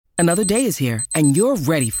Another day is here, and you're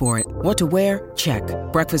ready for it. What to wear? Check.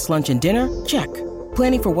 Breakfast, lunch, and dinner? Check.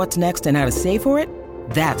 Planning for what's next and how to save for it?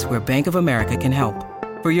 That's where Bank of America can help.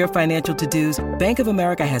 For your financial to-dos, Bank of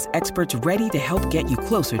America has experts ready to help get you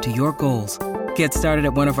closer to your goals. Get started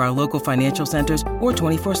at one of our local financial centers or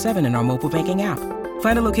 24/7 in our mobile banking app.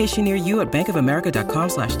 Find a location near you at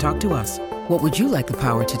bankofamerica.com/talktous. What would you like the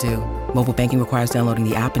power to do? Mobile banking requires downloading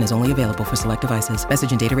the app and is only available for select devices.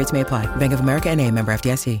 Message and data rates may apply. Bank of America N.A., member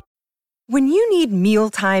FDIC. When you need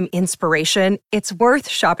mealtime inspiration, it's worth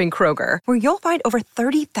shopping Kroger, where you'll find over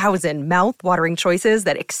 30,000 mouth-watering choices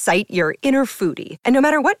that excite your inner foodie. And no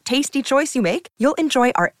matter what tasty choice you make, you'll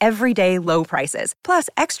enjoy our everyday low prices, plus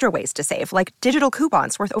extra ways to save, like digital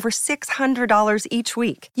coupons worth over $600 each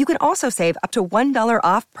week. You can also save up to $1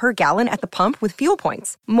 off per gallon at the pump with fuel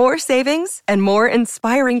points. More savings and more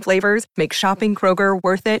inspiring flavors make shopping Kroger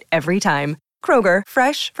worth it every time. Kroger,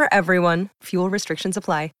 fresh for everyone. Fuel restrictions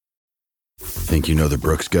apply. Think you know the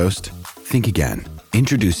Brooks Ghost? Think again.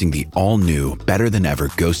 Introducing the all-new, better-than-ever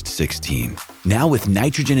Ghost 16. Now with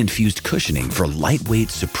nitrogen-infused cushioning for lightweight,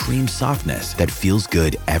 supreme softness that feels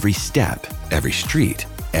good every step, every street,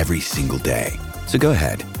 every single day. So go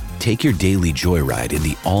ahead, take your daily joyride in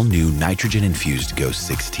the all-new nitrogen-infused Ghost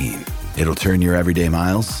 16. It'll turn your everyday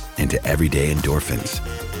miles into everyday endorphins.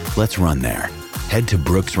 Let's run there. Head to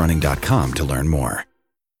brooksrunning.com to learn more.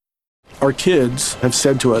 Our kids have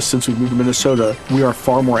said to us since we moved to Minnesota, we are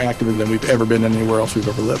far more active than we've ever been anywhere else we've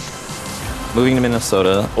ever lived. Moving to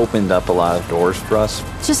Minnesota opened up a lot of doors for us.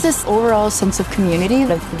 Just this overall sense of community,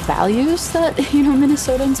 the values that,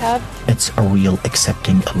 Minnesotans have. It's a real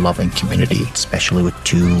accepting, loving community, especially with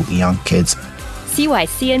 2 young kids. See why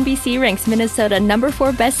CNBC ranks Minnesota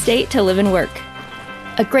 #4 best state to live and work.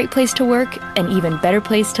 A great place to work, an even better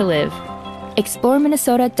place to live.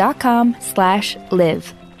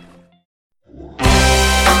 ExploreMinnesota.com/live.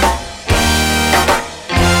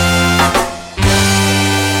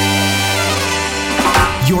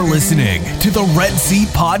 You're listening to the Red Seat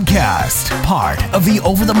Podcast, part of the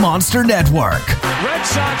Over the Monster Network. Red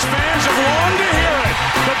Sox fans have longed to hear it.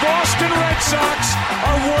 The Boston Red Sox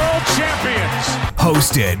are world champions.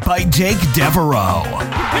 Hosted by Jake Devereaux.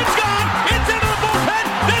 It's gone. It's into the bullpen.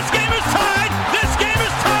 This game is tied. This game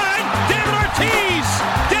is tied. David Ortiz.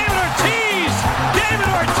 David Ortiz. David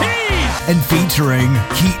Ortiz. And featuring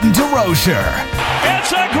Keaton DeRocher.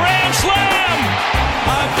 It's a grand slam.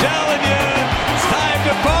 I'm telling you.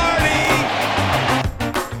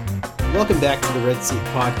 Welcome back to the Red Seat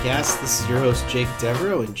Podcast. This is your host, Jake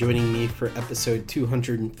Devereaux, and joining me for episode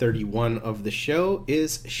 231 of the show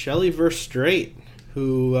is Shelly Verstraete,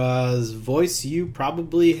 whose voice you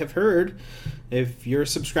probably have heard if you're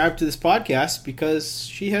subscribed to this podcast, because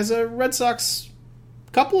she has a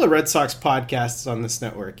couple of Red Sox podcasts on this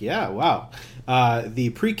network. Yeah, wow.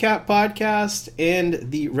 The Precap podcast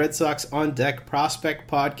and the Red Sox On Deck Prospect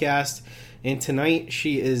podcast. And tonight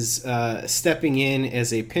she is stepping in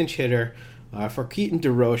as a pinch hitter for Keaton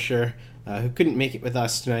DeRocher, who couldn't make it with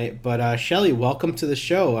us tonight. But Shelly, welcome to the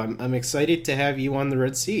show. I'm excited to have you on the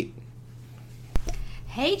Red Seat.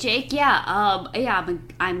 Hey Jake,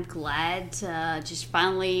 I'm glad to just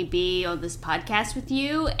finally be on this podcast with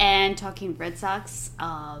you and talking Red Sox.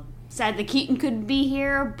 Sad that Keaton couldn't be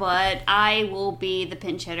here, but I will be the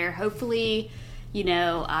pinch hitter. Hopefully,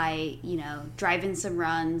 I drive in some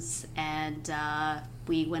runs and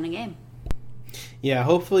we win a game. Yeah,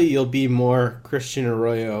 hopefully you'll be more Christian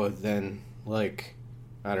Arroyo than,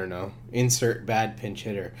 insert bad pinch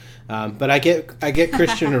hitter. But I get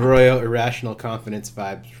Christian Arroyo irrational confidence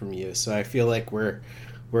vibes from you, so I feel like we're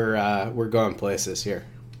going places here.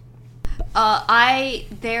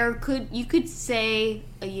 You could say,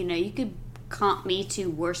 you could comp me to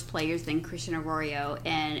worse players than Christian Arroyo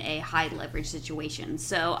in a high leverage situation.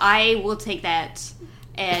 So I will take that,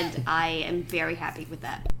 and I am very happy with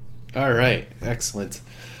that. All right, excellent.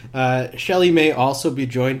 Shelly may also be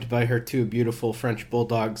joined by her 2 beautiful French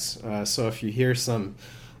bulldogs. So if you hear some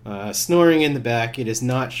snoring in the back, it is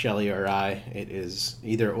not Shelly or I. It is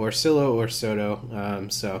either Orsillo or Soto.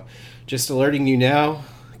 So just alerting you now,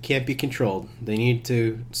 can't be controlled. They need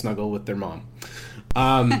to snuggle with their mom.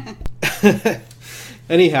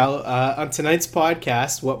 Anyhow, on tonight's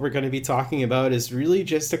podcast, what we're going to be talking about is really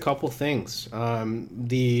just a couple things.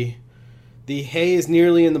 The hay is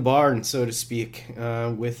nearly in the barn, so to speak,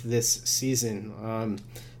 with this season.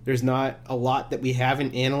 There's not a lot that we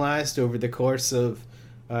haven't analyzed over the course of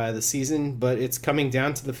the season, but it's coming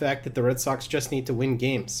down to the fact that the Red Sox just need to win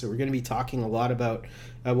games. So we're going to be talking a lot about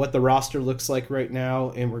what the roster looks like right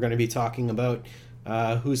now, and we're going to be talking about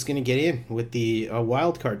who's going to get in with the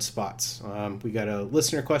wild card spots. We got a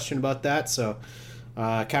listener question about that, so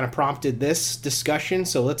kind of prompted this discussion,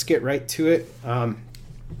 so let's get right to it.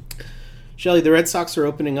 Shelly, the Red Sox are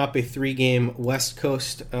opening up a 3-game West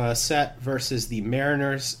Coast set versus the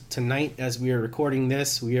Mariners tonight. As we are recording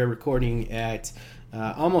this, we are recording at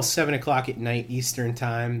almost 7 o'clock at night Eastern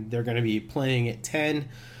time. They're going to be playing at 10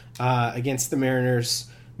 against the Mariners.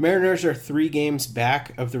 Mariners are 3 games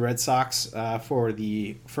back of the Red Sox for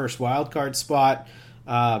the first wild card spot.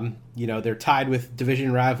 They're tied with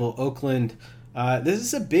division rival Oakland. This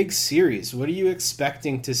is a big series. What are you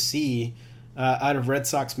expecting to see out of Red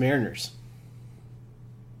Sox Mariners?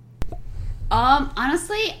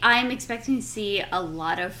 Honestly, I'm expecting to see a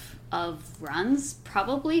lot of runs,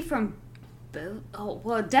 probably from both. Oh,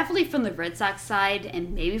 well, definitely from the Red Sox side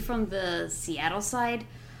and maybe from the Seattle side.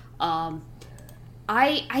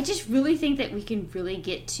 I just really think that we can really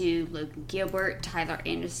get to Logan Gilbert, Tyler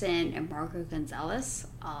Anderson, and Marco Gonzalez.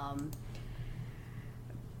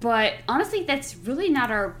 But honestly, that's really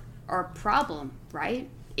not our problem, right?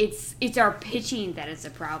 It's our pitching that is a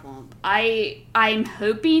problem. I'm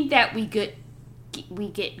hoping that we get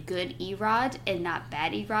good Erod and not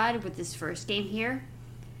bad Erod with this first game here.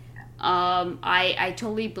 I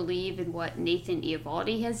totally believe in what Nathan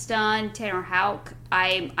Eovaldi has done. Tanner Houck,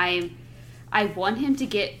 I want him to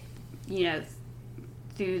get,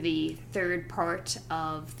 through the third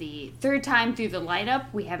time through the lineup.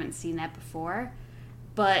 We haven't seen that before,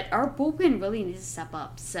 but our bullpen really needs to step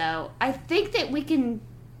up. So I think that we can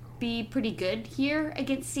be pretty good here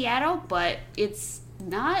against Seattle, but it's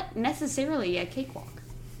not necessarily a cakewalk.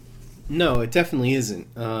 No, it definitely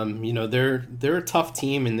isn't. They're a tough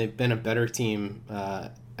team, and they've been a better team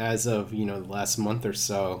as of the last month or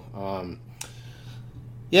so.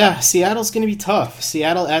 Seattle's going to be tough.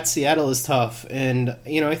 Seattle is tough, and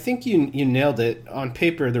I think you nailed it. On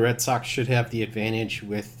paper, the Red Sox should have the advantage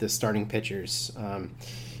with the starting pitchers.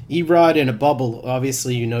 Erod in a bubble,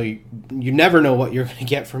 obviously, you never know what you're going to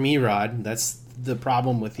get from Erod. That's the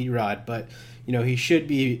problem with Erod, but he should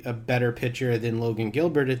be a better pitcher than Logan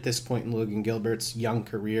Gilbert at this point in Logan Gilbert's young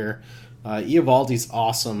career. Eovaldi's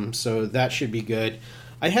awesome, so that should be good.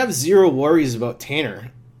 I have zero worries about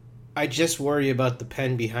Tanner. I just worry about the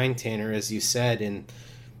pen behind Tanner, as you said, and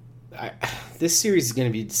this series is going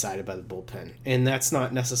to be decided by the bullpen, and that's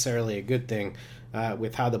not necessarily a good thing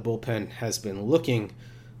with how the bullpen has been looking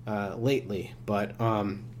lately. But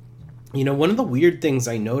one of the weird things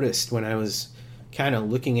I noticed when I was kind of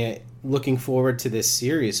looking forward to this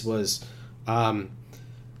series was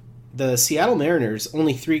the Seattle Mariners,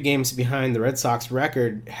 only 3 games behind the Red Sox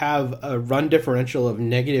record, have a run differential of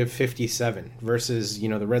 -57 versus,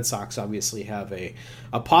 the Red Sox obviously have a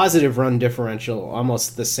positive run differential,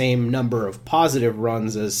 almost the same number of positive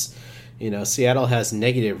runs as, Seattle has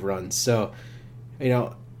negative runs. So,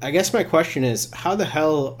 I guess my question is, how the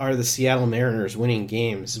hell are the Seattle Mariners winning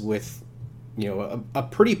games with, a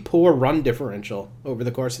pretty poor run differential over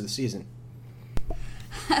the course of the season?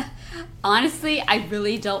 Honestly, I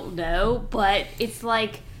really don't know, but it's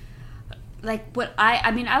like what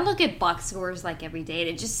I look at box scores like every day, and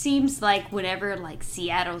it just seems like whenever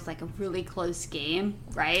Seattle's a really close game,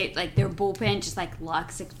 right? Their bullpen just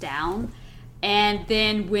locks it down, and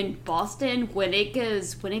then when Boston, when it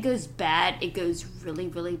goes bad, it goes really,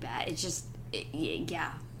 really bad. It's just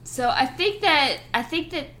yeah. So I think that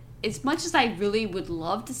as much as I really would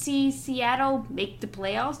love to see Seattle make the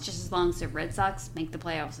playoffs, just as long as the Red Sox make the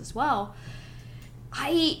playoffs as well,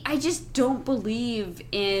 I just don't believe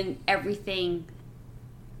in everything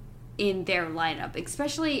in their lineup,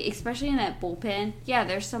 especially in that bullpen. Yeah,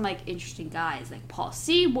 there's some interesting guys like Paul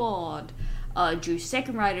Sewald, Drew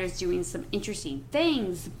Steckenrider's doing some interesting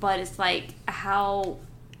things, but it's how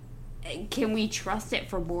can we trust it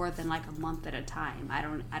for more than a month at a time? I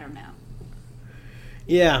don't know.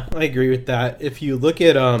 Yeah, I agree with that. If you look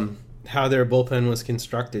at how their bullpen was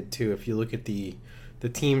constructed, too, if you look at the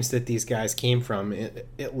teams that these guys came from,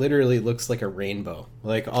 it literally looks like a rainbow.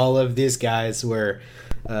 All of these guys were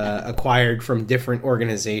acquired from different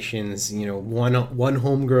organizations, one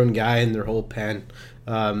homegrown guy in their whole pen.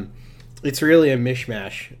 It's really a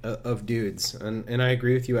mishmash of dudes. And I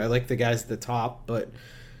agree with you. I like the guys at the top, but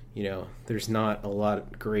there's not a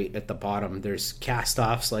lot great at the bottom. There's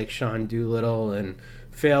cast-offs like Sean Doolittle and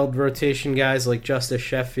failed rotation guys like Justice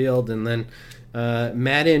Sheffield, and then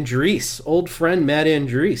Matt Andriese, old friend Matt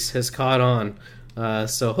Andriese, has caught on.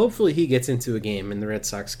 So hopefully he gets into a game and the Red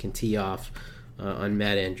Sox can tee off on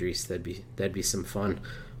Matt Andriese. That'd be some fun.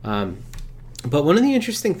 But one of the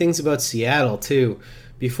interesting things about Seattle too,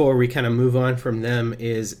 before we kind of move on from them,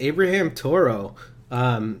 is Abraham Toro,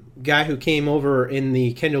 guy who came over in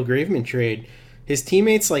the Kendall Graveman trade. his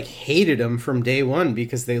teammates like hated him from day one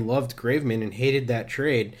because they loved Graveman and hated that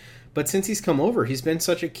trade. But since he's come over, he's been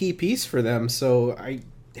such a key piece for them. So I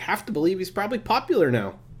have to believe he's probably popular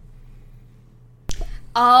now.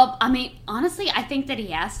 I mean, honestly, I think that he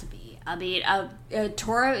has to be. I mean,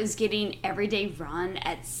 Toro is getting everyday run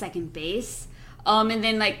at second base. And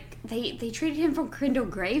then, like, they traded him from Kendall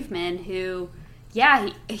Graveman, who, yeah,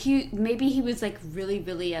 he maybe he was, like, really,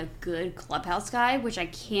 really a good clubhouse guy, which I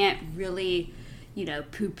can't really,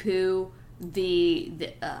 poo-poo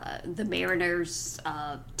the Mariners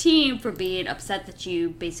team for being upset that you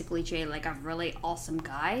basically traded, like, a really awesome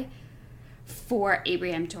guy for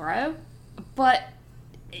Abraham Toro. But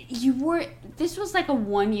this was like a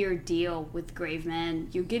 1-year deal with Graveman.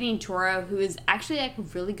 You're getting Toro, who is actually like a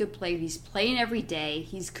really good player. He's playing every day.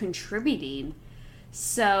 He's contributing.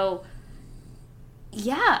 So,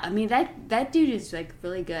 yeah, I mean, that dude is like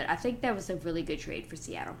really good. I think that was a really good trade for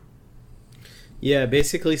Seattle. Yeah,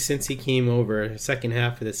 basically since he came over, second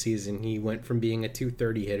half of the season, he went from being a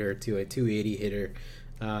 230 hitter to a 280 hitter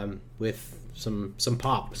with some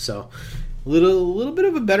pop. So a little bit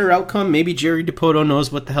of a better outcome. Maybe Jerry Dipoto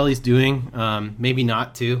knows what the hell he's doing. Maybe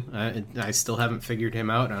not too. I still haven't figured him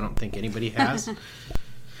out. I don't think anybody has.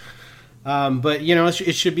 But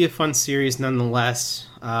it should be a fun series nonetheless.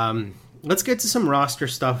 Let's get to some roster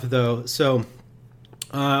stuff though. So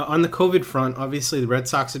on the COVID front, obviously the Red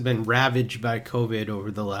Sox have been ravaged by COVID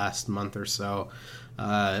over the last month or so.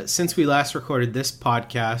 Since we last recorded this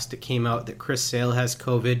podcast, it came out that Chris Sale has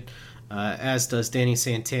COVID, as does Danny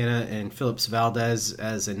Santana, and Phillips Valdez,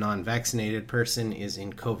 as a non-vaccinated person, is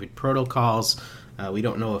in COVID protocols. We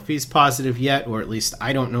don't know if he's positive yet, or at least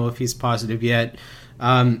I don't know if he's positive yet.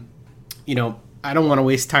 I don't want to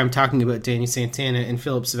waste time talking about Danny Santana and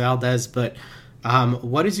Phillips Valdez, but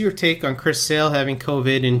what is your take on Chris Sale having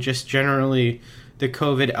COVID and just generally the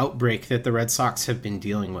COVID outbreak that the Red Sox have been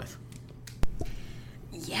dealing with?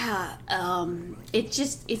 Yeah,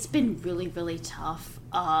 it's been really, really tough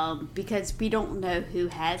because we don't know who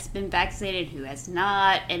has been vaccinated, who has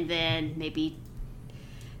not, and then maybe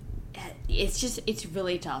it's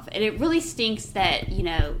really tough. And it really stinks that,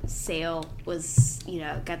 Sale was,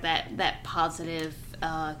 got that positive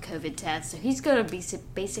COVID test. So he's going to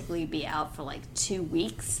basically be out for like 2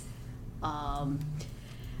 weeks. But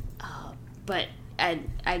I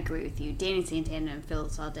agree with you. Danny Santana and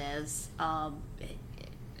Phillips Valdez,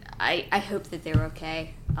 I hope that they're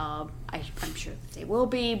okay. I'm sure that they will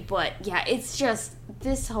be. But yeah, it's just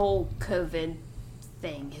this whole COVID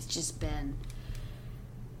thing has just been.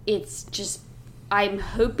 I'm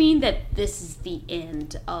hoping that this is the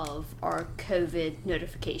end of our COVID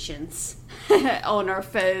notifications on our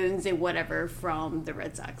phones and whatever from the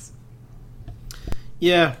Red Sox.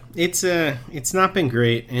 Yeah, it's not been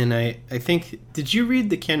great, and I think, did you read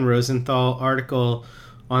the Ken Rosenthal article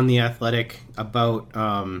on The Athletic about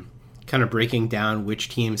kind of breaking down which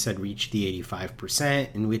teams had reached the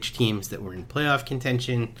 85% and which teams that were in playoff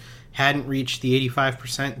contention hadn't reached the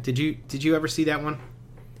 85%? Did you ever see that one?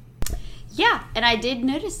 Yeah, and I did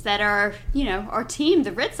notice that our team,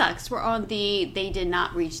 the Red Sox, they did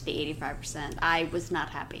not reach the 85%. I was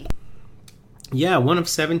not happy. Yeah, one of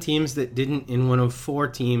 7 teams that didn't, and one of 4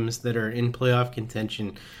 teams that are in playoff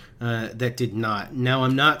contention that did not. Now,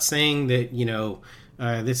 I'm not saying that,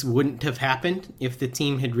 this wouldn't have happened if the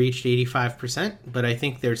team had reached 85%, but I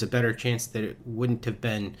think there's a better chance that it wouldn't have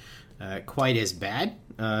been quite as bad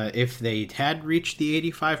if they had reached the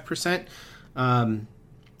 85%.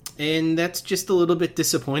 And that's just a little bit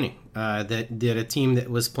disappointing that a team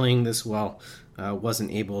that was playing this well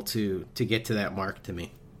wasn't able to get to that mark to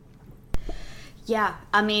me. Yeah,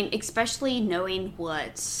 I mean, especially knowing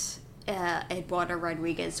what Eduardo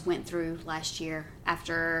Rodriguez went through last year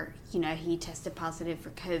after, he tested positive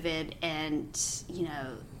for COVID and,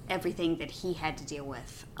 everything that he had to deal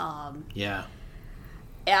with. Yeah.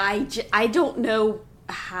 I don't know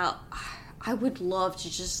how. I would love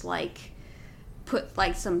to just, put,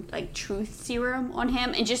 some, truth serum on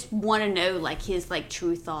him and just want to know, his,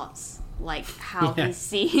 true thoughts. How he's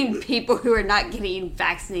seeing people who are not getting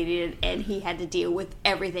vaccinated, and he had to deal with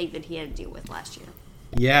everything that he had to deal with last year.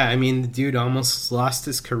 Yeah, I mean, the dude almost lost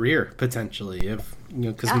his career, potentially,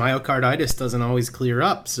 because myocarditis doesn't always clear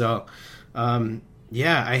up. So,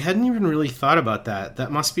 yeah, I hadn't even really thought about that.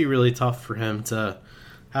 That must be really tough for him to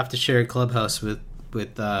have to share a clubhouse with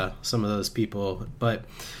some of those people. But,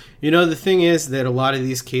 the thing is that a lot of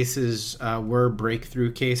these cases were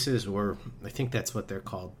breakthrough cases, or I think that's what they're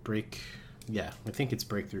called. I think it's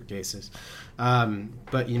breakthrough cases.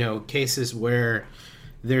 But, cases where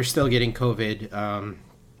they're still getting COVID,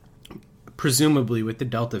 presumably with the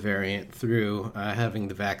Delta variant through having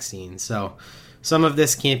the vaccine. So some of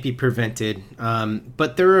this can't be prevented.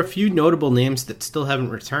 But there are a few notable names that still haven't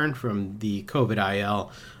returned from the COVID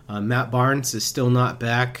IL. Matt Barnes is still not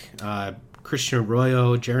back. Christian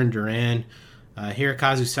Arroyo, Jarren Duran,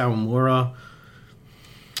 Hirokazu Sawamura.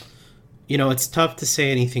 You know, it's tough to say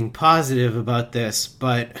anything positive about this,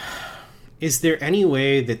 but is there any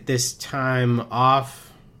way that this time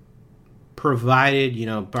off, provided, you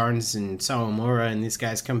know, Barnes and Sawamura and these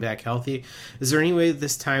guys come back healthy, is there any way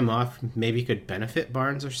this time off maybe could benefit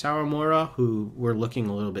Barnes or Sawamura, who were looking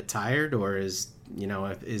a little bit tired, or is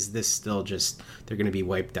this still just they're going to be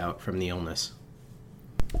wiped out from the illness?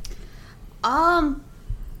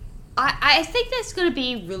 I think that's going to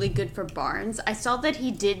be really good for Barnes. I saw that he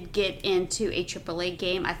did get into a AAA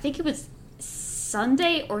game. I think it was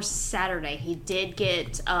Sunday or Saturday. He did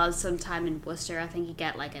get some time in Worcester. I think he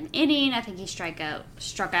got like an inning. I think he struck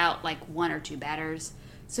out like one or two batters.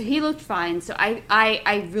 So he looked fine. So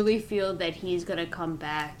I really feel that he's going to come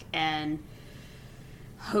back and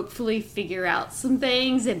hopefully figure out some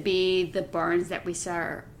things and be the Barnes that we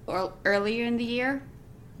saw earlier in the year.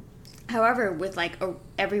 However, with like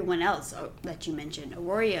everyone else that you mentioned,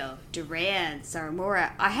 Arroyo, Duran,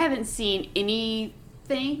 Sawamura, I haven't seen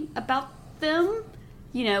anything about them,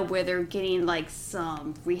 you know, where they're getting like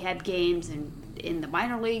some rehab games and in the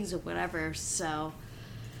minor leagues or whatever. So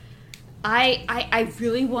I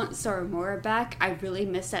really want Sawamura back. I really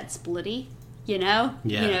miss that Splitty, you know?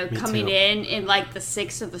 Yeah, you know, coming too. in like the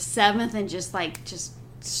 6th or the 7th and just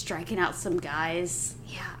striking out some guys.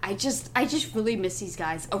 Yeah, I just really miss these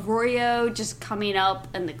guys. Arroyo just coming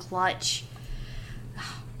up in the clutch.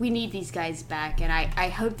 We need these guys back, and I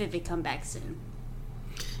hope that they come back soon.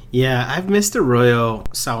 Yeah, I've missed Arroyo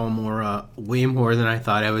Sawamura way more than I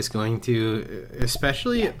thought I was going to,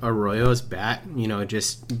 especially Arroyo's bat, you know,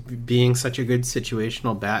 just being such a good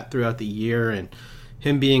situational bat throughout the year and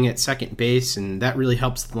him being at second base, and that really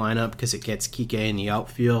helps the lineup because it gets Kike in the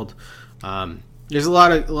outfield. There's a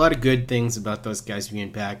lot of good things about those guys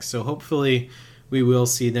being back, so hopefully we will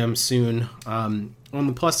see them soon. On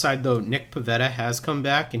the plus side, though, Nick Pivetta has come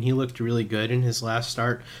back, and he looked really good in his last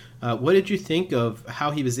start. What did you think of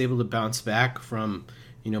how he was able to bounce back from,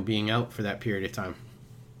 you know, being out for that period of time?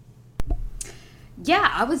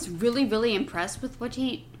 Yeah, I was really, really impressed with what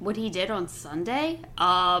he did on Sunday.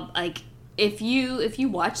 Like if you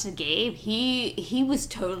watch the game, he was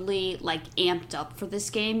totally like amped up for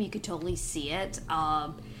this game. You could totally see it.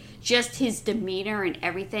 Just his demeanor and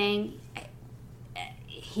everything.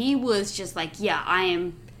 He was just like, yeah, I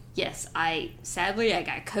am. Yes, sadly I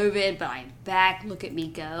got COVID, but I'm back. Look at me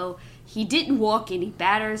go. He didn't walk any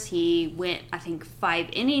batters. He went, I think, 5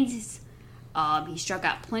 innings. He struck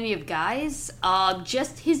out plenty of guys.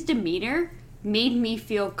 Just his demeanor made me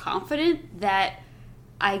feel confident that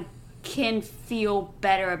I can feel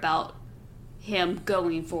better about him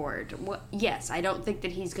going forward. Yes, I don't think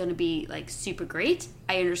that he's going to be like super great.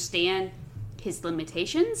 I understand his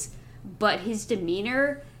limitations, but his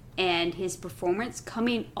demeanor and his performance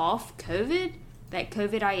coming off COVID, that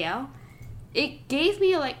COVID IL, it gave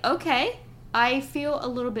me like, okay, I feel a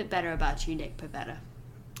little bit better about you, Nick Pivetta.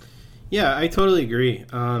 Yeah, I totally agree.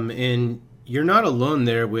 And you're not alone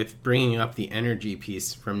there with bringing up the energy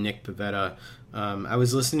piece from Nick Pivetta. I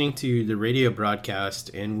was listening to the radio broadcast,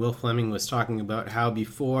 and Will Fleming was talking about how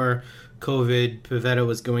before COVID, Pivetta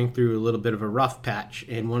was going through a little bit of a rough patch.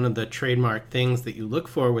 And one of the trademark things that you look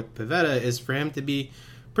for with Pivetta is for him to be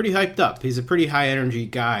pretty hyped up. He's a pretty high energy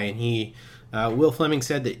guy, and Will Fleming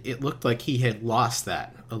said that it looked like he had lost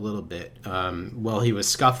that a little bit while he was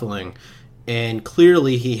scuffling, and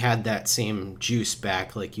clearly he had that same juice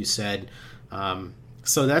back, like you said.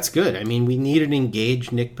 So that's good. I mean, we need an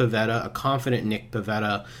engaged Nick Pivetta, a confident Nick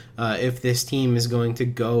Pivetta, if this team is going to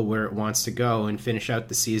go where it wants to go and finish out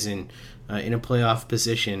the season in a playoff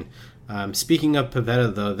position. Speaking of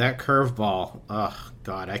Pivetta, though, that curveball, oh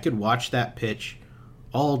God, I could watch that pitch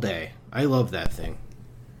all day. I love that thing.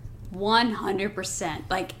 100%.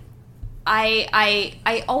 Like,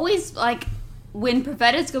 I always, like, when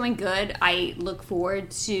Pivetta's going good, I look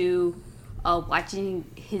forward to watching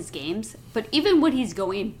his games. But even when he's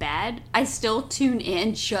going bad, I still tune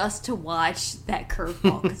in just to watch that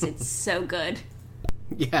curveball because it's so good.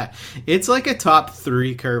 Yeah, it's like a top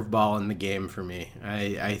 3 curveball in the game for me,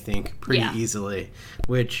 I think, pretty easily,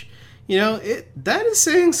 which... You know, that is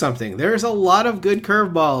saying something. There's a lot of good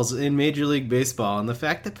curveballs in Major League Baseball, and the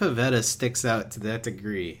fact that Pivetta sticks out to that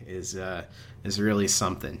degree is really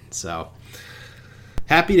something. So,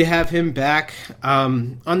 happy to have him back.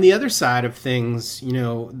 On the other side of things, you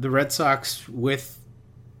know, the Red Sox, with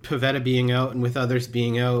Pivetta being out and with others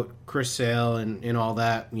being out, Chris Sale and all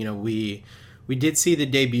that, you know, we we did see the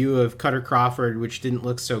debut of Cutter Crawford, which didn't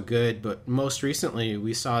look so good, but most recently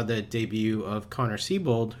we saw the debut of Connor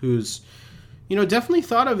Seabold, who's, you know, definitely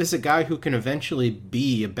thought of as a guy who can eventually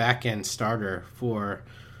be a back-end starter for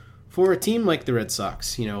a team like the Red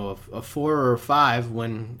Sox, you know, a 4 or a 5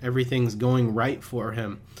 when everything's going right for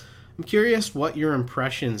him. I'm curious what your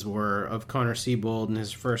impressions were of Connor Seabold in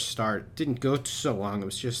his first start. Didn't go so long, it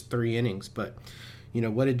was just 3 innings, but, you know,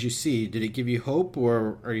 what did you see? Did it give you hope,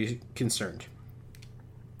 or are you concerned?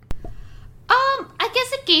 I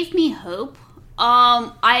guess it gave me hope.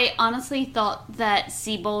 I honestly thought that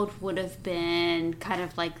Seabold would have been kind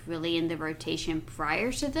of like really in the rotation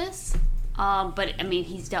prior to this. But I mean,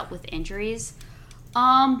 he's dealt with injuries.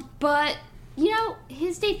 But you know,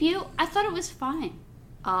 his debut, I thought it was fine.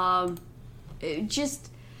 Just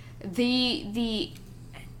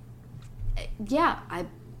yeah,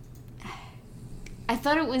 I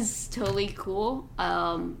thought it was totally cool.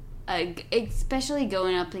 Especially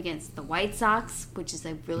going up against the White Sox, which is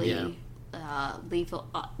a really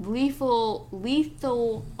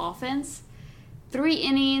lethal offense. 3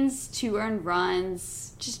 innings, 2 earned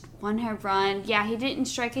runs, just 1 home run. Yeah, he didn't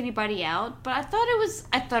strike anybody out, but I thought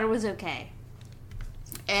it was okay.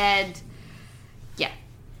 And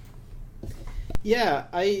yeah,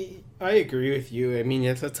 I agree with you. I mean,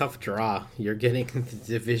 it's a tough draw. You're getting the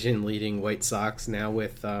division-leading White Sox now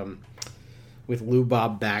with Lou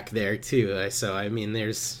Bob back there too. So I mean,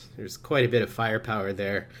 there's quite a bit of firepower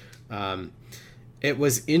there. It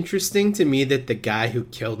was interesting to me that the guy who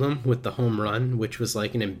killed him with the home run, which was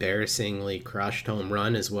like an embarrassingly crushed home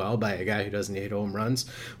run as well by a guy who doesn't hit home runs,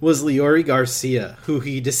 was Leury Garcia, who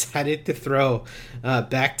he decided to throw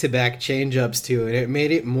back-to-back changeups to, and it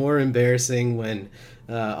made it more embarrassing when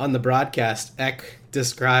on the broadcast Eck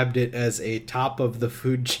described it as a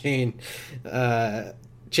top-of-the-food chain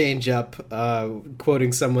changeup,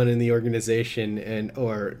 quoting someone in the organization,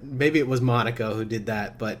 or maybe it was Monaco who did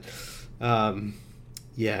that, but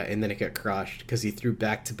yeah, and then it got crushed because he threw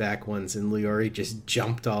back-to-back ones and Leury just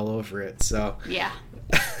jumped all over it. So yeah,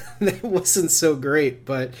 that wasn't so great.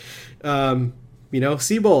 But you know,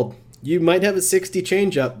 Seabold, you might have a 60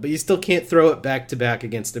 changeup, but you still can't throw it back-to-back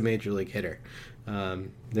against a major league hitter.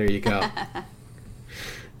 There you go.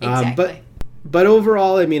 Exactly. But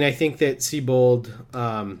overall, I mean, I think that Seabold,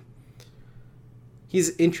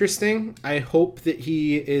 he's interesting. I hope that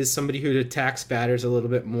he is somebody who attacks batters a little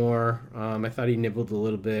bit more. I thought he nibbled a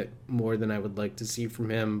little bit more than I would like to see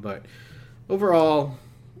from him. But overall,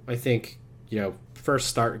 I think, you know, first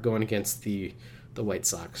start going against the White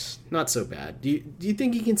Sox, not so bad. Do you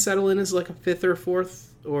think he can settle in as like a 5th or 4th,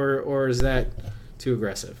 or is that too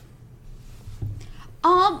aggressive?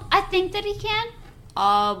 I think that he can.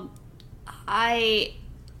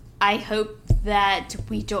 I hope that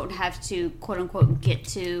we don't have to, quote-unquote, get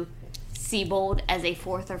to Seabold as a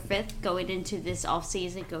 4th or 5th going into this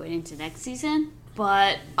offseason, going into next season.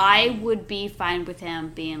 But I would be fine with him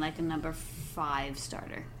being like a number 5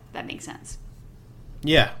 starter. That makes sense.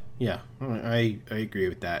 Yeah. I agree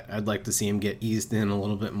with that. I'd like to see him get eased in a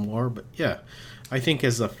little bit more. But, yeah, I think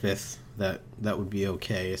as a 5th, that would be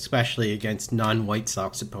okay, especially against non-White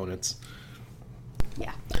Sox opponents.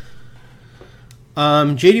 Yeah.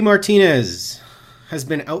 JD Martinez has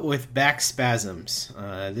been out with back spasms.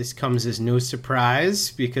 This comes as no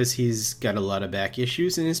surprise because he's got a lot of back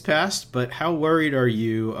issues in his past, but how worried are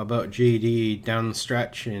you about JD down the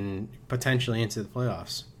stretch and potentially into the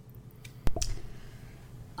playoffs?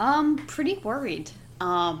 Pretty worried.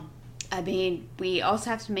 I mean, we also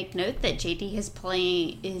have to make note that JD has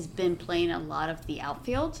been playing a lot of the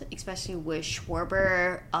outfield, especially with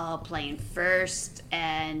Schwarber playing first,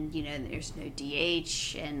 and you know there's no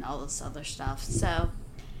DH and all this other stuff. So,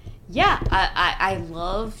 yeah, I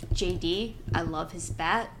love JD. I love his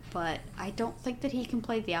bat, but I don't think that he can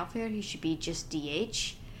play the outfield. He should be just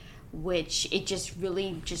DH, which it just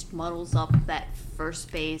really just muddles up that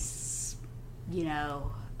first base, you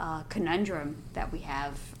know, conundrum that we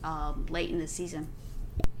have late in the season.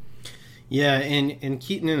 Yeah, and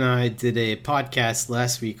Keaton and I did a podcast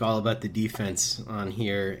last week all about the defense on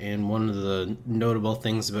here, and one of the notable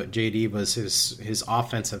things about JD was his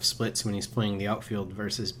offensive splits when he's playing the outfield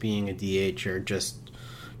versus being a DH are just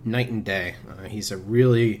night and day. He's a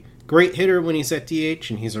really great hitter when he's at DH,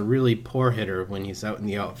 and he's a really poor hitter when he's out in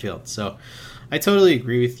the outfield. So I totally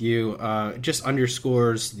agree with you. It just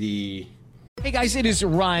underscores the... Hey guys, it is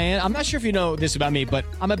Ryan. I'm not sure if you know this about me, but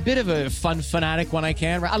I'm a bit of a fun fanatic when I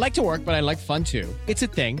can. I like to work, but I like fun too. It's a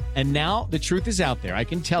thing. And now the truth is out there. I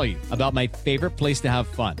can tell you about my favorite place to have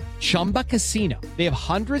fun. Chumba Casino. They have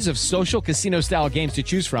hundreds of social casino style games to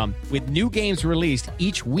choose from with new games released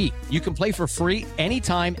each week. You can play for free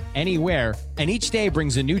anytime, anywhere, and each day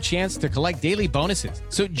brings a new chance to collect daily bonuses.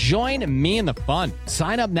 So join me in the fun.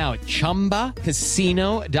 Sign up now at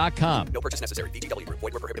ChumbaCasino.com. No purchase necessary. VGW Group.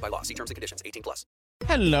 Void where prohibited by law. See terms and conditions. 18+.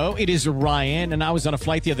 Hello, it is Ryan, and I was on a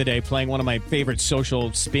flight the other day playing one of my favorite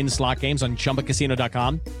social spin slot games on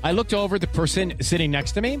ChumbaCasino.com. I looked over at the person sitting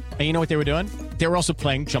next to me, and you know what they were doing? They were also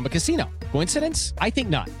playing Chumba Casino. Coincidence? I think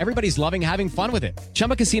not. Everybody's loving having fun with it.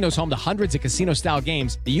 Chumba Casino is home to hundreds of casino-style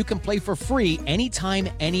games that you can play for free anytime,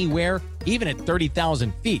 anywhere, even at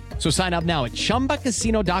 30,000 feet. So sign up now at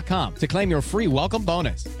ChumbaCasino.com to claim your free welcome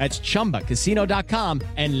bonus. That's ChumbaCasino.com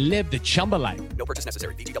and live the Chumba life. No purchase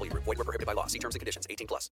necessary. VGW Group. Void where prohibited by law. See terms and conditions.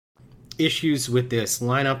 18+. Issues with this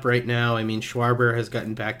lineup right now. I mean, Schwarber has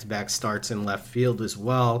gotten back-to-back starts in left field as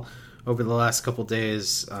well over the last couple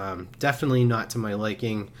days. Definitely not to my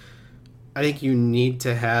liking. I think you need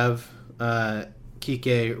to have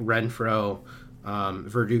Kike, Renfroe,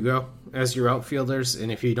 Verdugo as your outfielders,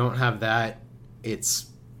 and if you don't have that, it's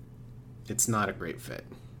not a great fit.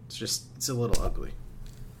 It's a little ugly.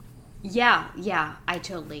 Yeah, I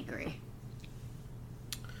totally agree.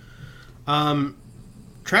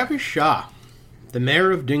 Travis Shaw, the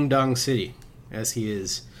mayor of Ding Dong City, as he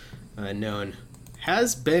is known,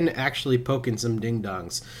 has been actually poking some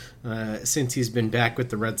ding-dongs since he's been back with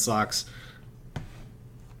the Red Sox.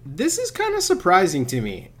 This is kind of surprising to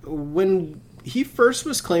me. When he first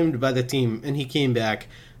was claimed by the team and he came back,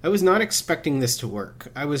 I was not expecting this to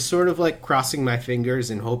work. I was sort of like crossing my fingers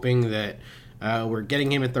and hoping that we're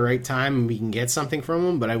getting him at the right time and we can get something from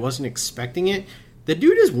him, but I wasn't expecting it. The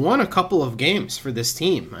dude has won a couple of games for this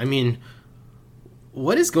team. I mean,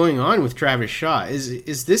 what is going on with Travis Shaw?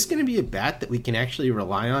 Is this going to be a bat that we can actually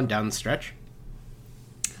rely on down the stretch?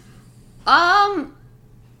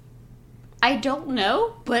 I don't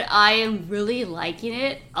know, but I am really liking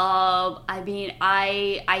it. I mean,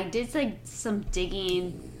 I did like some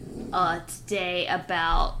digging today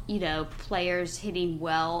about, players hitting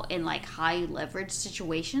well in like high leverage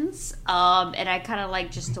situations. And I kind of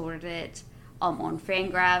like just ordered it on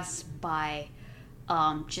Fangraphs by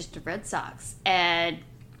just the Red Sox. And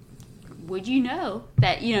would you know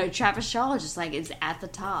that, Travis Shaw just like is at the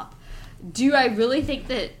top. Do I really think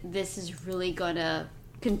that this is really going to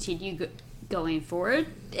continue going forward?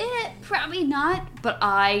 Probably not, but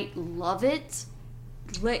I love it.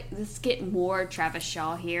 Let's get more Travis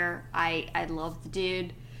Shaw here. I love the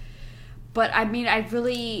dude. But I mean, I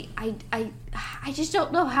just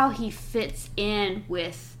don't know how he fits in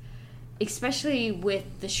with, especially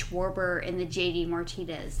with the Schwarber and the JD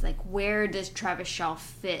Martinez. Like, where does Travis Shaw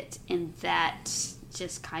fit in that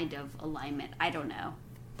just kind of alignment? I don't know.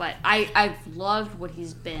 But I've loved what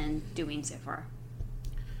he's been doing so far.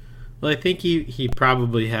 Well, I think he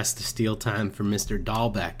probably has to steal time from Mr.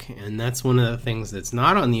 Dahlbeck, and that's one of the things that's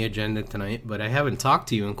not on the agenda tonight, but I haven't talked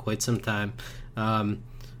to you in quite some time. I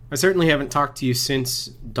certainly haven't talked to you since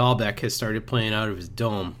Dahlbeck has started playing out of his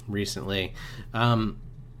dome recently.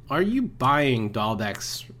 Are you buying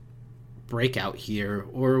Dahlbeck's breakout here,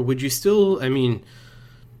 or would you still,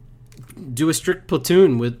 do a strict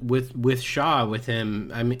platoon with Shaw with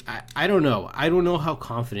him? I mean, I don't know. I don't know how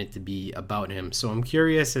confident to be about him. So I'm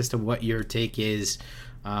curious as to what your take is,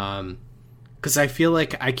 because I feel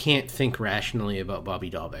like I can't think rationally about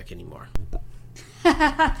Bobby Dahlbeck anymore.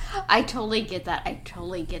 I totally get that.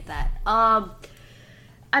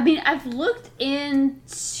 I mean, I've looked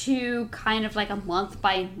into kind of like a month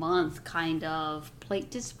by month kind of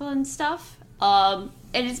plate discipline stuff.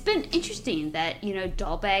 And it's been interesting that,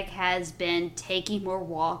 Dahlbeck has been taking more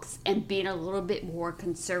walks and being a little bit more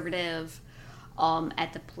conservative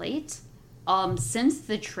at the plate since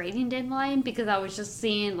the trading deadline, because I was just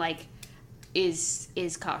seeing, like, is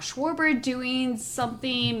Kyle Schwarber doing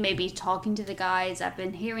something, maybe talking to the guys? I've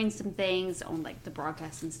been hearing some things on, like, the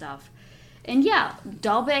broadcast and stuff. And, yeah,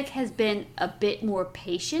 Dahlbeck has been a bit more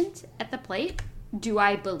patient at the plate. Do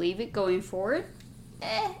I believe it going forward?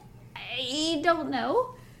 I don't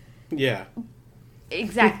know. Yeah.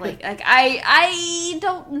 Exactly. Like I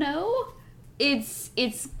don't know. It's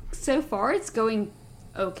so far it's going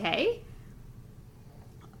okay.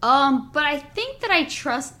 But I think that I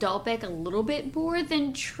trust Dahlbeck a little bit more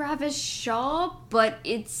than Travis Shaw, but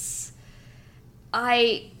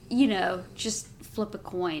just flip a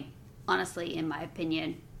coin, honestly, in my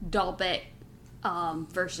opinion. Dahlbeck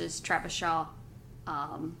versus Travis Shaw.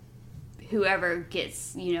 Whoever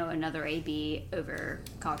gets, another AB over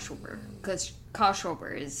Kyle Schwarber. Because Kyle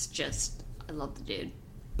Schwarber is just, I love the dude.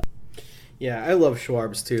 Yeah, I love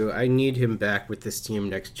Schwartz too. I need him back with this team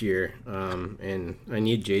next year, and I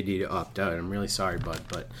need JD to opt out. I'm really sorry, bud,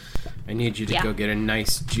 but I need you to go get a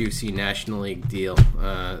nice, juicy National League deal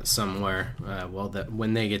somewhere.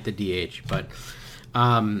 When they get the DH, but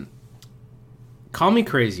call me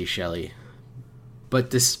crazy, Shelly, but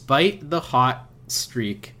despite the hot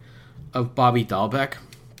streak of Bobby Dahlbeck,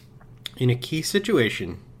 in a key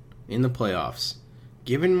situation in the playoffs,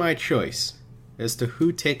 given my choice as to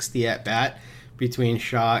who takes the at-bat between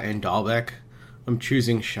Shaw and Dahlbeck, I'm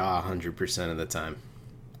choosing Shaw 100% of the time.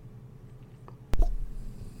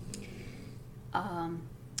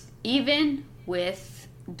 Even with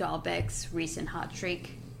Dahlbeck's recent hot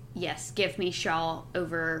streak, yes, give me Shaw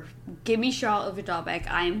over Dahlbeck.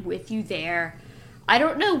 I'm with you there. I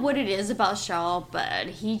don't know what it is about Shaw, but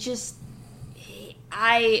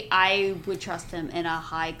I would trust him in a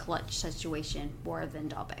high clutch situation more than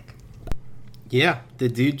Dahlbeck. Yeah, the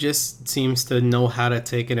dude just seems to know how to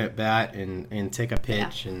take an at bat and take a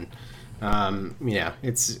pitch, and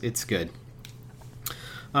it's good.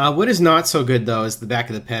 What is not so good though is the back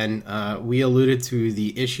of the pen. We alluded to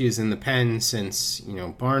the issues in the pen since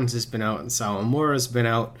Barnes has been out and Sawamura's been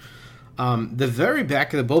out. The very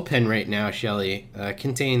back of the bullpen right now, Shelly,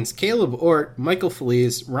 contains Caleb Ort, Michael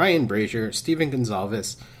Feliz, Ryan Brazier, Steven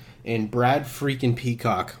Gonzalez, and Brad freaking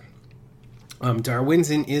Peacock.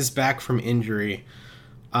 Darwinzon is back from injury.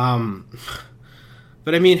 But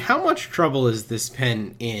I mean, how much trouble is this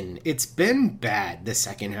pen in? It's been bad the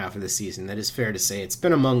second half of the season. That is fair to say. It's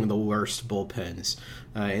been among the worst bullpens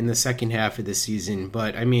in the second half of the season.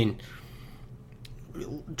 But I mean,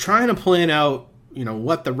 trying to plan out,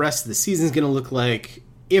 what the rest of the season is going to look like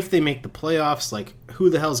if they make the playoffs, like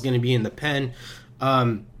who the hell is going to be in the pen.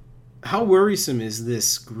 How worrisome is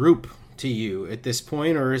this group to you at this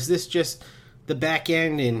point, or is this just the back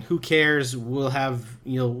end and who cares? We'll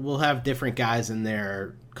have different guys in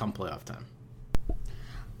there come playoff time.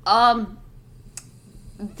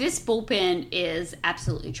 This bullpen is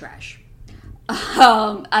absolutely trash.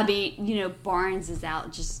 I mean, Barnes is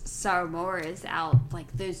out, just Sawamura is out.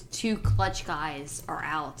 Like, those two clutch guys are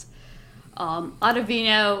out.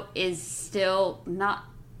 Ottavino is still not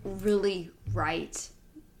really right.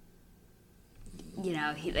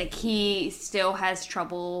 He still has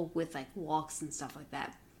trouble with walks and stuff like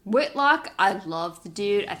that. Whitlock, I love the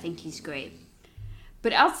dude. I think he's great.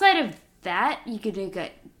 But outside of that, you could look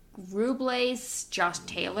at Rubles, Josh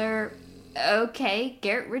Taylor. Okay,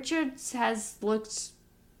 Garrett Richards has looked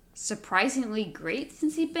surprisingly great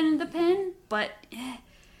since he's been in the pen, but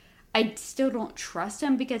I still don't trust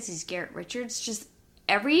him because he's Garrett Richards. Just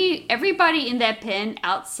everybody in that pen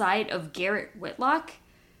outside of Garrett Whitlock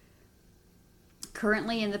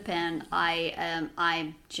currently in the pen,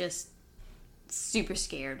 I'm just super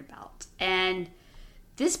scared about. And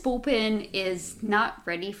this bullpen is not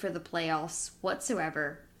ready for the playoffs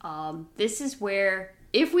whatsoever. This is where,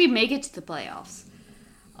 if we make it to the playoffs,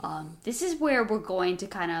 this is where we're going to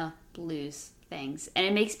kind of lose things. And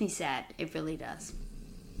it makes me sad. It really does.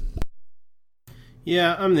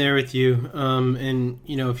 Yeah, I'm there with you. And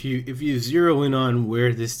if you zero in on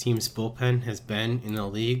where this team's bullpen has been in the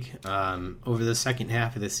league over the second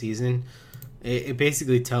half of the season, it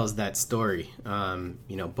basically tells that story.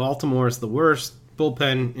 Baltimore is the worst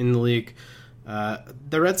bullpen in the league.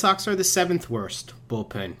 The Red Sox are the 7th worst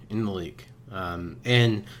bullpen in the league.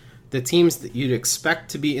 And the teams that you'd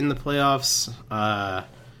expect to be in the playoffs,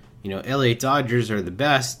 LA Dodgers are the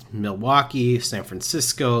best, Milwaukee, San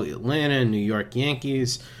Francisco, Atlanta, New York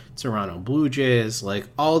Yankees, Toronto Blue Jays,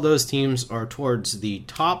 all those teams are towards the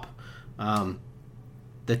top.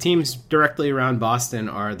 The teams directly around Boston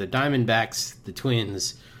are the Diamondbacks, the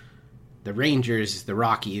Twins, the Rangers, the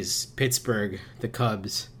Rockies, Pittsburgh, the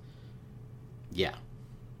Cubs. Yeah,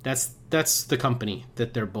 that's the company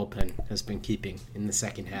that their bullpen has been keeping in the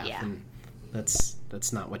second half, and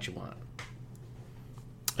that's not what you want.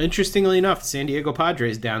 Interestingly enough, San Diego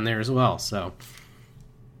Padres down there as well, so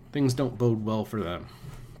things don't bode well for them.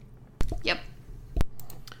 Yep.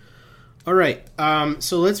 All right,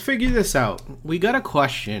 so let's figure this out. We got a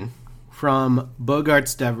question from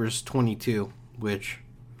Bogarts Devers 22, which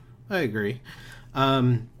I agree.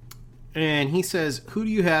 And he says, who do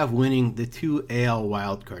you have winning the 2 AL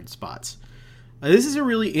wildcard spots? This is a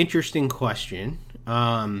really interesting question.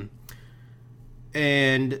 And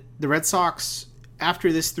the Red Sox,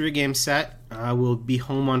 after this 3-game set, will be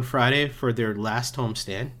home on Friday for their last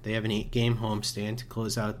homestand. They have an 8-game homestand to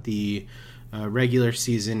close out the regular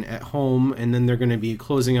season at home, and then they're going to be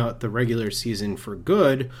closing out the regular season for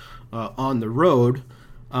good on the road.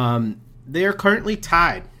 They are currently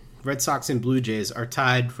tied Red Sox and Blue Jays are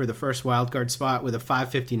tied for the first wildcard spot with a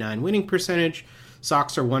 .559 winning percentage.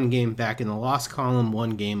 Sox are 1 game back in the loss column,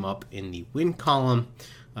 1 game up in the win column.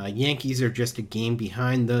 Yankees are just a game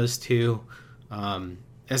behind those two.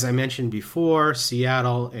 As I mentioned before,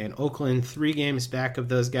 Seattle and Oakland, 3 games back of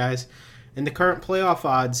those guys. And the current playoff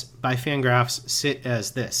odds by Fangraphs sit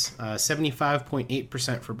as this.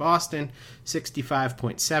 75.8% for Boston,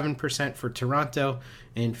 65.7% for Toronto,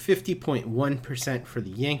 and 50.1% for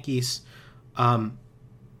the Yankees.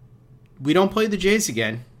 We don't play the Jays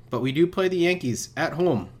again, but we do play the Yankees at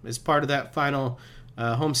home as part of that final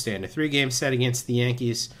homestand. A 3-game set against the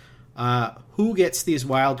Yankees. Who gets these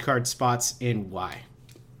wild card spots and why?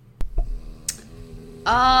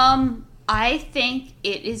 I think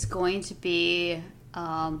it is going to be,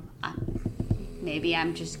 maybe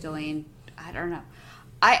I'm just going, I don't know.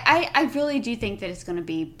 I really do think that it's going to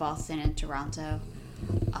be Boston and Toronto.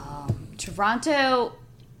 Toronto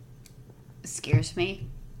scares me,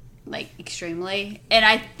 like, extremely. And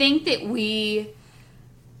I think that we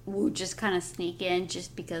will just kind of sneak in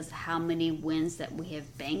just because of how many wins that we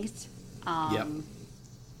have banked.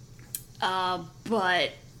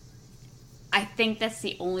 But I think that's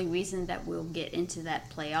the only reason that we'll get into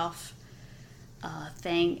that playoff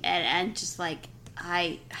thing. And just like,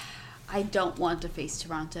 I don't want to face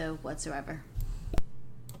Toronto whatsoever.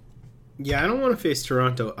 Yeah, I don't want to face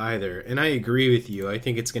Toronto either. And I agree with you. I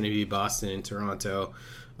think it's going to be Boston and Toronto.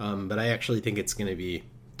 But I actually think it's going to be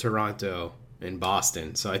Toronto and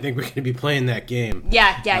Boston. So I think we're going to be playing that game.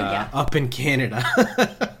 Yeah. Up in Canada.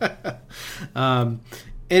 And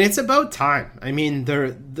it's about time. I mean,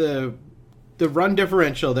 the run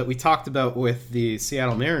differential that we talked about with the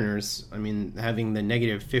Seattle Mariners, I mean, having the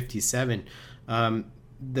negative 57,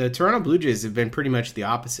 the Toronto Blue Jays have been pretty much the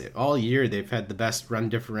opposite. All year they've had the best run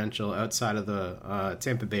differential outside of the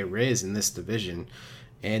Tampa Bay Rays in this division,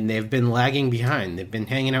 and they've been lagging behind. They've been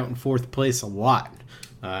hanging out in 4th place a lot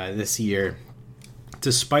this year,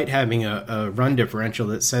 despite having a run differential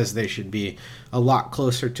that says they should be a lot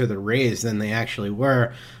closer to the Rays than they actually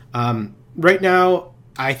were. Right now,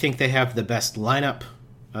 I think they have the best lineup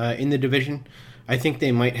in the division. I think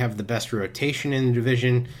they might have the best rotation in the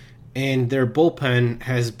division. And their bullpen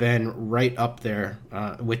has been right up there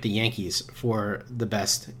with the Yankees for the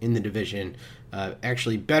best in the division.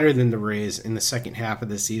 Actually better than the Rays in the second half of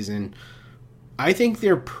the season. I think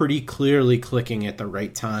they're pretty clearly clicking at the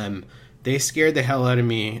right time. They scared the hell out of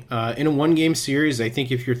me. In a 1-game series, I think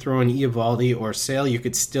if you're throwing Eovaldi or Sale, you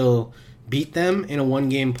could still beat them in a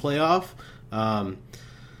 1-game playoff.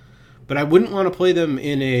 But I wouldn't want to play them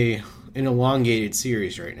in an elongated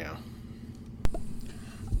series right now.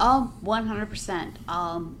 100%.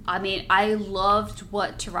 I mean, I loved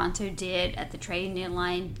what Toronto did at the trading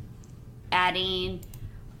deadline, adding,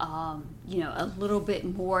 a little bit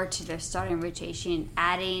more to their starting rotation,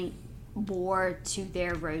 adding more to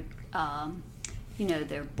their, their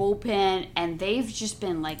bullpen, and they've just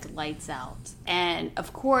been like lights out. And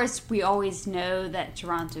of course, we always know that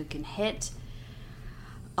Toronto can hit.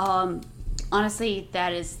 Honestly,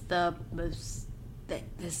 that is the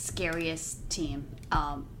scariest team.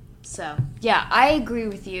 So, yeah, I agree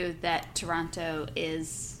with you that Toronto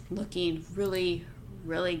is looking really,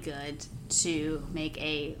 really good to make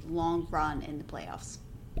a long run in the playoffs.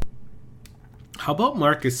 How about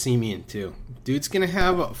Marcus Semien, too? Dude's going to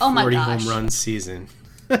have a 40 home run season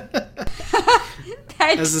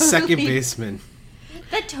as a second baseman.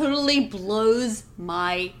 That totally blows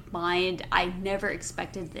my mind. I never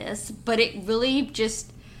expected this, but it really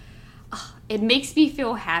just... it makes me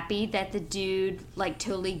feel happy that the dude, like,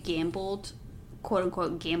 totally gambled,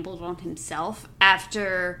 quote-unquote, gambled on himself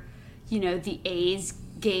after, the A's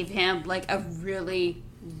gave him, like, a really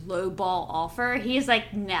low-ball offer. He's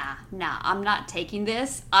like, nah, I'm not taking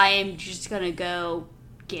this. I am just going to go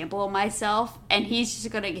gamble on myself, and he's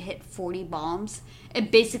just going to hit 40 bombs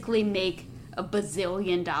and basically make $1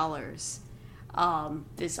 bazillion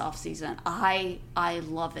this offseason. I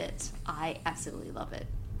love it. I absolutely love it.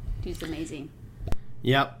 He's amazing.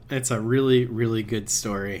 Yep, it's a really, really good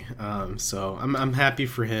story. So I'm happy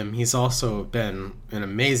for him. He's also been an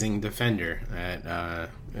amazing defender at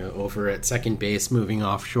over at second base, moving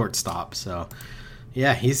off shortstop. So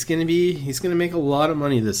yeah, he's gonna make a lot of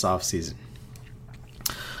money this offseason.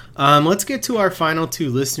 Let's get to our final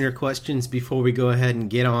 2 listener questions before we go ahead and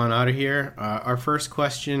get on out of here. Our first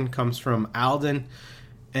question comes from Alden.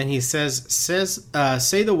 And he says,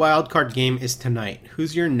 say the wild card game is tonight.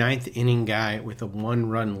 Who's your 9th inning guy with a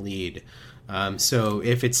 1-run lead? So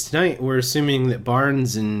if it's tonight, we're assuming that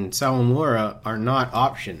Barnes and Sawamura are not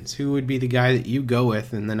options. Who would be the guy that you go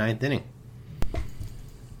with in the 9th inning?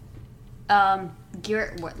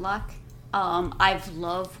 Garrett Whitlock. I've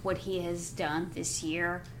loved what he has done this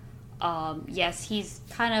year. Yes, he's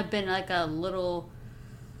kind of been like a little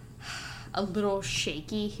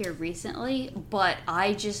shaky here recently, but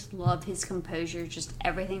I just love his composure, just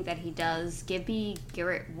everything that he does. Give me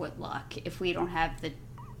Garrett Whitlock if we don't have the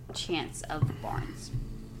chance of Barnes.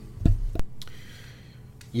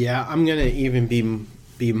 Yeah, I'm gonna even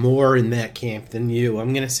be more in that camp than you.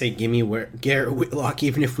 I'm gonna say give me Garrett Whitlock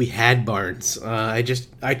even if we had Barnes. I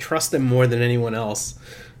trust him more than anyone else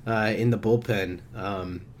in the bullpen.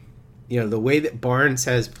 The way that Barnes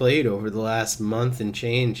has played over the last month and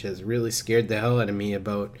change has really scared the hell out of me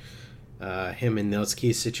about him in those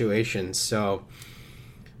key situations. So,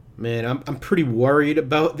 man, I'm pretty worried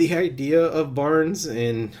about the idea of Barnes,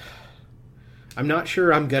 and I'm not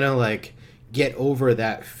sure I'm gonna get over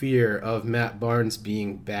that fear of Matt Barnes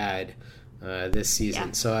being bad this season.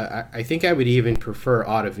 Yeah. So I think I would even prefer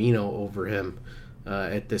Ottavino over him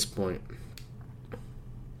at this point.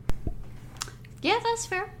 Yeah, that's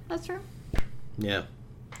fair. That's fair. Yeah.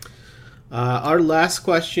 Our last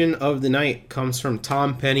question of the night comes from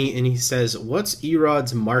Tom Penny, and he says, what's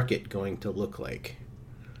Erod's market going to look like?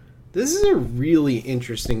 This is a really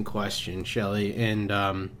interesting question, Shelley, and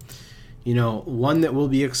one that will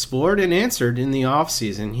be explored and answered in the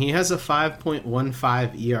offseason. He has a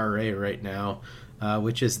 5.15 ERA right now,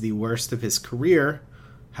 which is the worst of his career.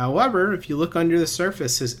 However, if you look under the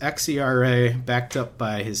surface, his xERA, backed up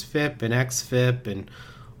by his FIP and xFIP and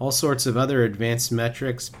all sorts of other advanced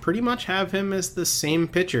metrics, pretty much have him as the same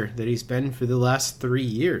pitcher that he's been for the last 3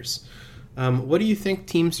 years. What do you think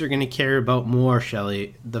teams are going to care about more,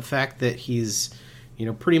 Shelley? The fact that he's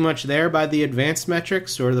pretty much there by the advanced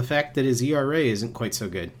metrics, or the fact that his ERA isn't quite so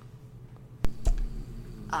good?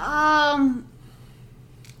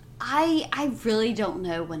 I really don't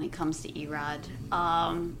know when it comes to Erod.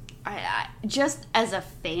 I just as a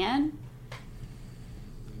fan,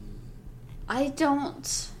 I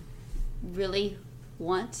don't really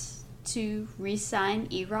want to re-sign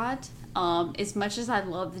Erod. As much as I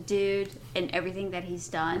love the dude and everything that he's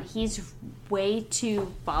done, he's way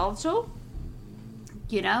too volatile.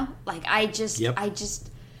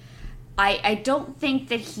 I don't think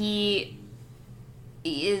that he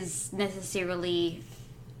is necessarily,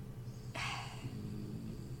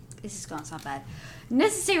 this is going to sound bad,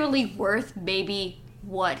 necessarily worth maybe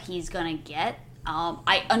what he's going to get.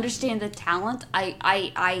 I understand the talent.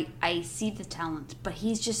 I see the talent, but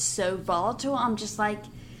he's just so volatile. I'm just like,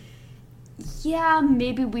 yeah,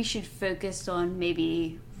 maybe we should focus on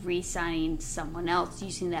maybe re-signing someone else,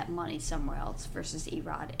 using that money somewhere else versus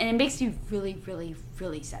Erod. And it makes me really, really,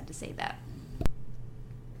 really sad to say that.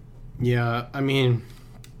 Yeah, I mean,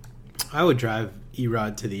 I would drive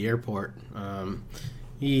Erod to the airport. I'm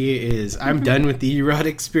done with the Erod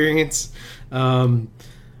experience.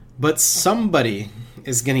 But somebody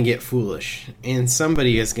is going to get foolish, and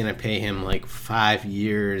somebody is going to pay him 5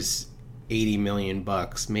 years, $80 million,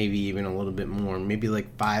 maybe even a little bit more, maybe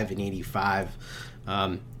 $5 and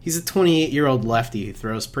 $85. He's a 28-year-old lefty who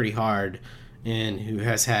throws pretty hard and who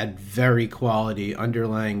has had very quality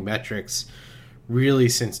underlying metrics really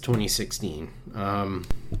since 2016.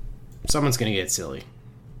 Someone's going to get silly.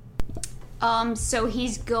 So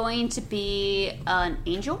he's going to be an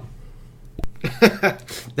Angel?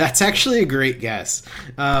 That's actually a great guess.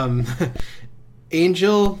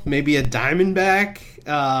 Angel, maybe a Diamondback,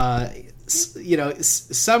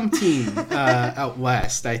 some team out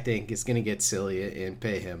west, I think, is going to get silly and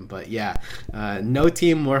pay him. But yeah, no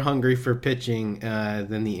team more hungry for pitching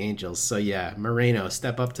than the Angels. So yeah, Moreno,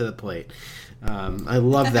 step up to the plate. I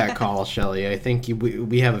love that call, Shelley. I think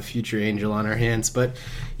we have a future Angel on our hands. But,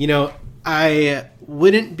 I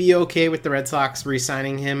wouldn't be okay with the Red Sox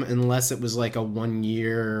re-signing him unless it was a 1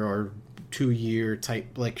 year or 2 year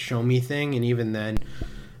type show me thing, and even then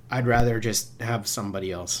I'd rather just have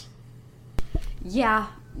somebody else. Yeah,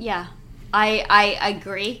 I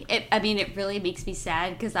agree. It really makes me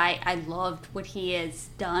sad because I loved what he has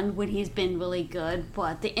done when he's been really good,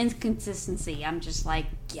 but the inconsistency, I'm just I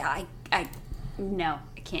can't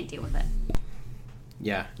deal with it.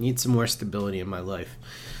 Yeah, need some more stability in my life.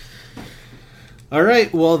 All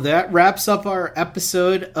right, well, that wraps up our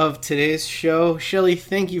episode of today's show. Shelley,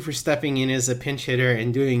 thank you for stepping in as a pinch hitter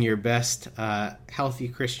and doing your best healthy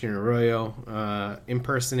Christian Arroyo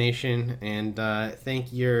impersonation, and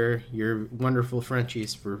thank your wonderful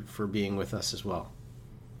Frenchies for being with us as well.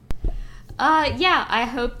 I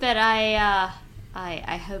hope that I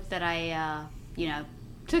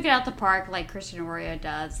took it out the park like Christian Arroyo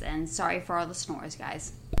does, and sorry for all the snores,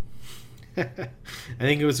 guys. I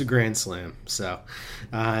think it was a grand slam. So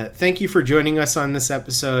thank you for joining us on this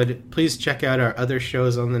episode. Please check out our other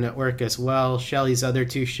shows on the network as well. Shelly's other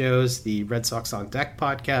 2 shows, the Red Sox on Deck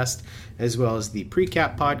podcast, as well as the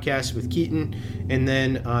Precap podcast with Keaton, and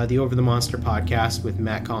then the Over the Monster podcast with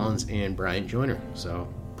Matt Collins and Brian Joyner. So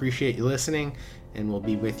appreciate you listening, and we'll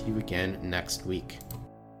be with you again next week.